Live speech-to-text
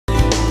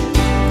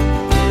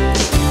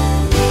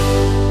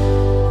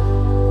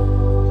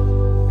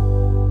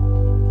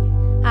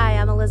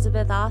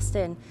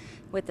Austin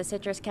with the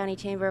Citrus County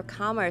Chamber of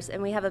Commerce,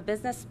 and we have a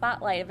business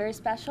spotlight, a very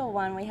special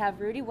one. We have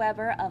Rudy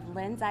Weber of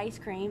Lynn's Ice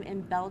Cream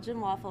and Belgian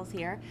Waffles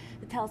here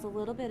to tell us a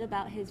little bit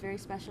about his very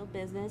special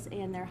business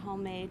and their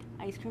homemade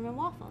ice cream and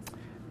waffles.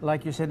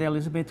 Like you said,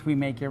 Elizabeth, we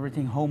make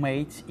everything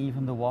homemade,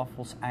 even the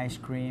waffles, ice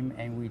cream,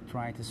 and we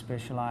try to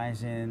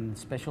specialize in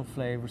special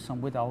flavors,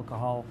 some with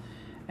alcohol,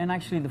 and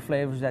actually the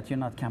flavors that you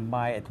not can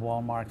buy at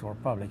Walmart or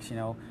Publix, you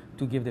know,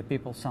 to give the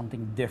people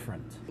something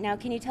different. Now,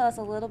 can you tell us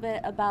a little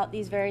bit about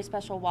these very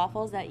special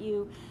waffles that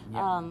you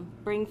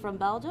bring from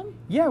Belgium?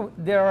 Yeah,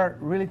 they are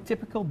really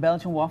typical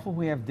Belgian waffle.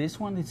 We have this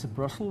one, it's a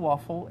Brussels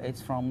waffle.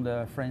 It's from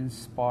the French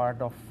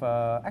part of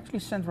actually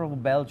central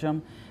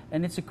Belgium,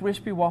 and it's a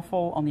crispy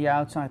waffle on the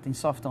outside and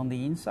soft on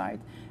the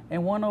inside.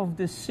 And one of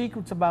the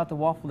secrets about the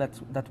waffle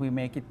that we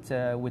make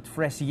it with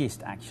fresh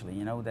yeast, actually.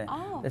 You know,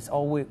 that's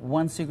always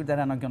one secret that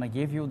I'm not going to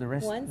give you. The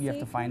rest you have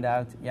to find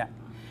out. Yeah.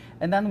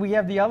 And then we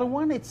have the other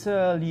one. It's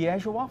a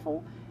Liège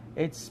waffle.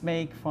 It's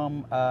made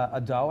from a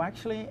dough,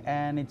 actually,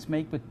 and it's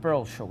made with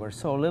pearl sugar.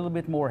 So a little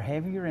bit more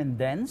heavier and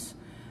dense,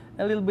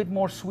 a little bit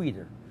more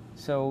sweeter.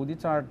 So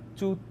these are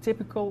two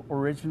typical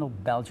original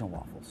Belgian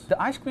waffles.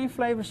 The ice cream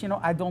flavors, you know,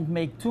 I don't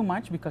make too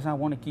much because I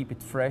want to keep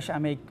it fresh. I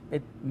make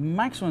it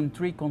maximum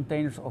 3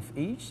 containers of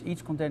each.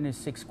 Each container is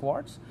 6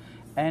 quarts.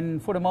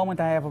 And for the moment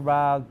I have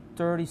about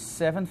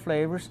 37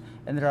 flavors,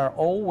 and there are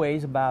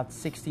always about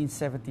 16,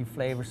 17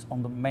 flavors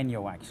on the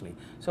menu actually.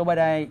 So, but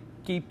I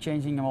keep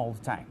changing them all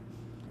the time.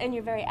 And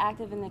you're very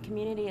active in the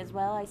community as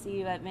well. I see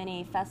you at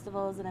many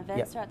festivals and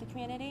events throughout the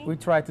community. We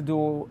try to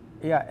do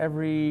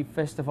every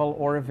festival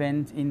or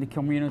event in the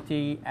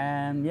community,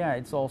 and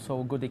it's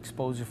also a good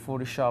exposure for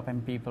the shop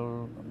and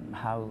people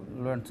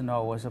learn to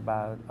know us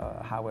about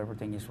how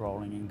everything is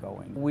rolling and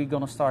going. We're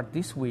going to start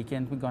this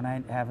weekend. We're going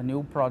to have a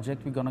new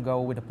project. We're going to go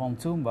with a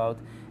pontoon boat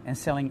and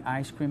selling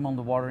ice cream on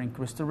the water in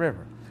Crystal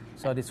River.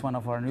 So that's one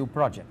of our new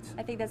projects.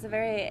 I think that's a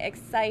very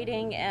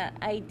exciting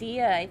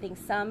idea. I think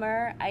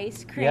summer,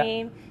 ice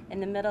cream, in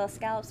the middle of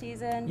scallop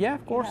season. Yeah,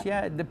 of course,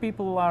 The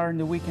people are in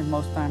the weekend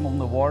most time on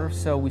the water,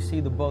 so we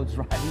see the boats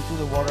riding to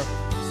the water.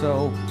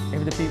 So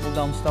if the people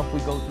don't stop,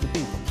 we go to the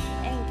people.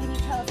 And can you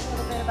tell us a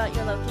little bit about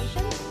your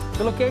location?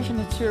 The location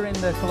is here in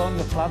the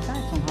Colonial Plaza.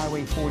 It's on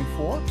Highway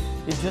 44.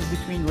 It's just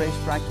between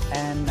Racetrack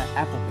and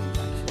Applebee's,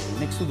 actually,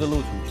 next to the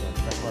Lutheran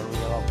Church. That's where we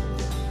are located.